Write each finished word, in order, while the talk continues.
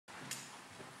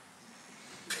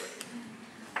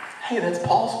Hey, that's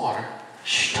Paul's water.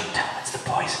 Shh, don't tell him it's the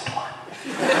poisoned one.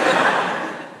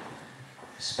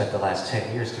 Spent the last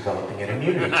 10 years developing an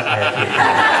immunity to IFU.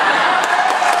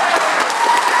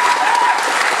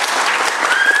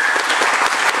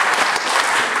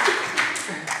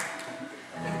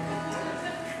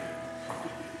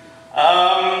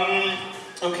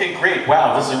 Okay, great.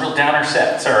 Wow, this is a real downer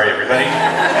set. Sorry, everybody.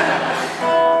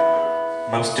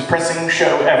 Most depressing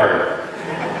show ever.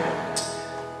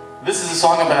 This is a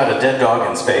song about a dead dog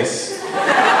in space.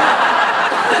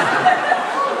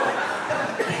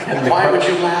 And why would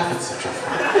you laugh at such a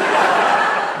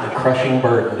thing? The crushing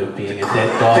burden of being a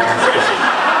dead dog in space.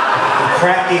 The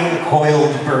cracking,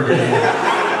 coiled burden.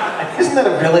 Isn't that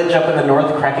a village up in the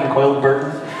north, cracking, coiled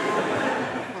burden?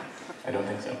 I don't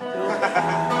think so.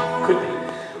 Could be.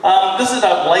 This is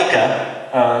about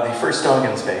Laika, the first dog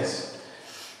in space,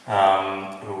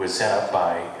 who was set up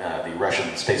by the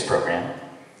Russian space program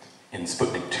in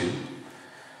Sputnik 2. It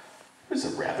was a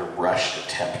rather rushed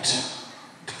attempt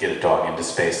to get a dog into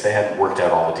space. They hadn't worked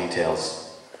out all the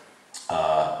details.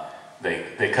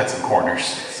 They cut some corners,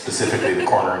 specifically the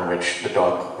corner in which the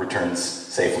dog returns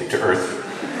safely to Earth.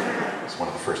 It's one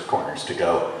of the first corners to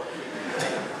go.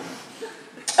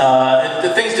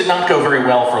 The things did not go very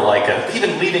well for Laika,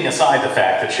 even leaving aside the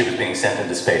fact that she was being sent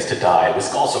into space to die. It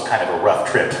was also kind of a rough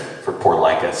trip for poor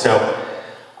Laika. So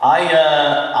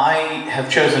I have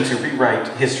chosen to rewrite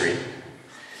history.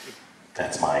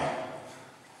 That's my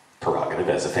prerogative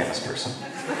as a famous person.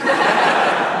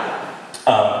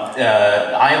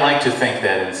 I like to think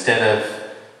that instead of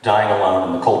dying alone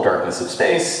in the cold darkness of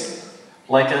space,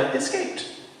 Laika escaped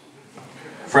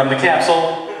from the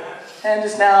capsule and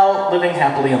is now living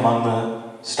happily among the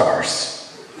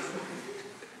stars.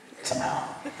 Somehow.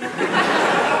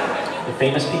 The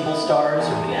famous people stars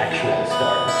or the actual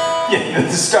stars? Yeah,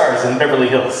 the stars in Beverly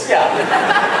Hills. Yeah.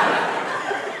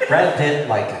 Brad Pitt,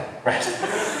 Laika. Right.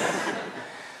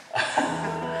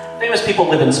 Famous people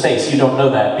live in space. You don't know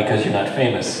that because you're not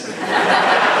famous.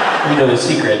 You know the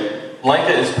secret.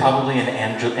 Laika is probably in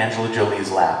Angela Jolie's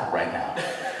lap right now.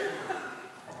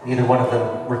 Neither one of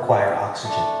them require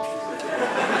oxygen.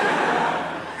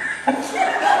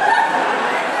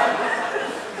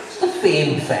 Just a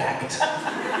fame fact.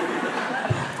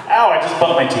 Ow, I just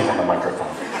bumped my teeth on the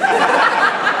microphone.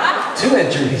 2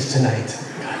 injuries tonight.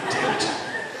 God damn it.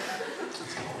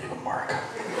 It's gonna leave a mark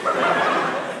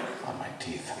on my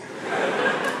teeth.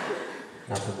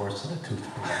 Nothing worse than a tooth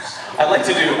bruise. I like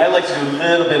to do a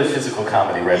little bit of physical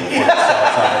comedy right before the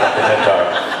song about the dead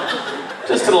dog.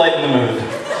 Just to lighten the mood.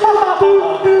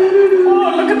 Oh,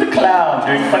 look at the clown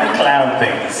doing funny clown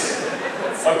things.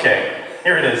 Okay,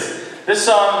 here it is. This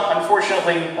song,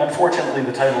 unfortunately,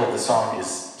 the title of the song is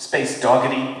Space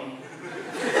Doggity.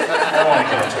 I don't want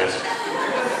to get into it.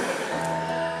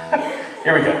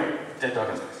 Here we go. Dead dog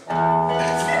in space.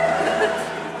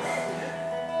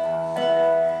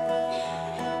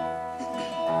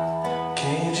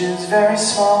 Cage is very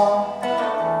small, a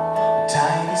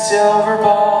tiny silver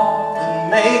ball that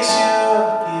makes you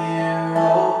a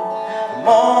hero. The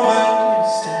moment you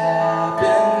step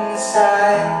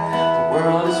inside, the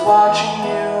world is watching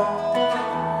you.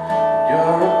 What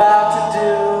you're about to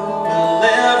do will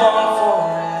live on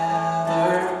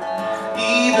forever,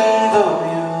 even though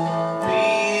you'll be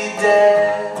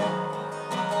dead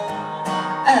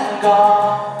and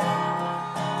gone.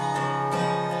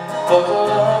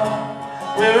 Buckle up,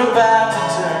 we're about to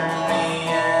turn the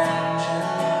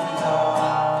engines on.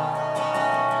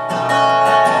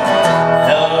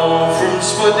 Hello from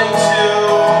Sputnik 2,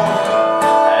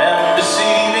 I'm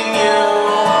deceiving you.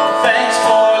 Thanks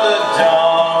for the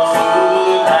dog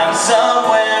food, I'm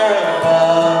somewhere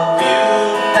above you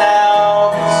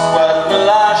now. Guess what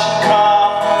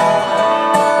Malashikov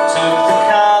took the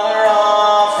collar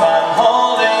off. I'm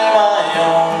holding my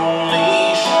own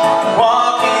leash,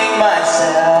 walking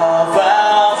myself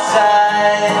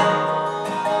outside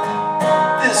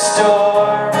this door.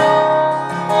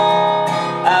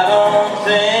 I don't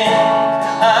think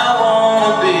I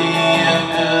wanna be a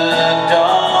good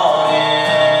dog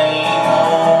anymore.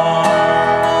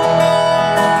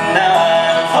 Now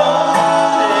I'm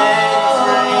floating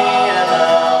free and the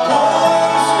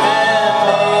moon's with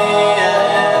me, and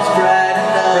it's bright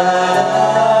enough to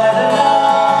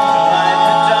light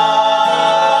the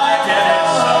dark, and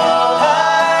it's so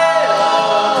high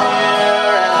up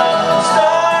here and the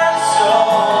stars so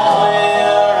clear.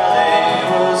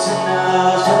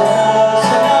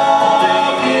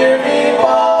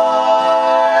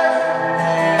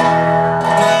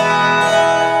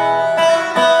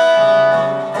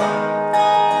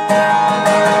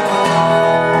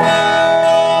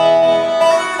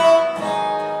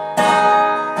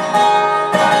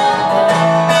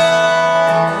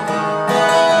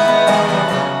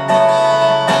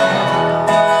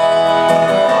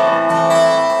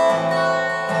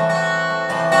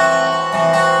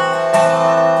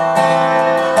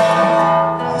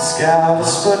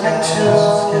 foot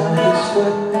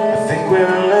into.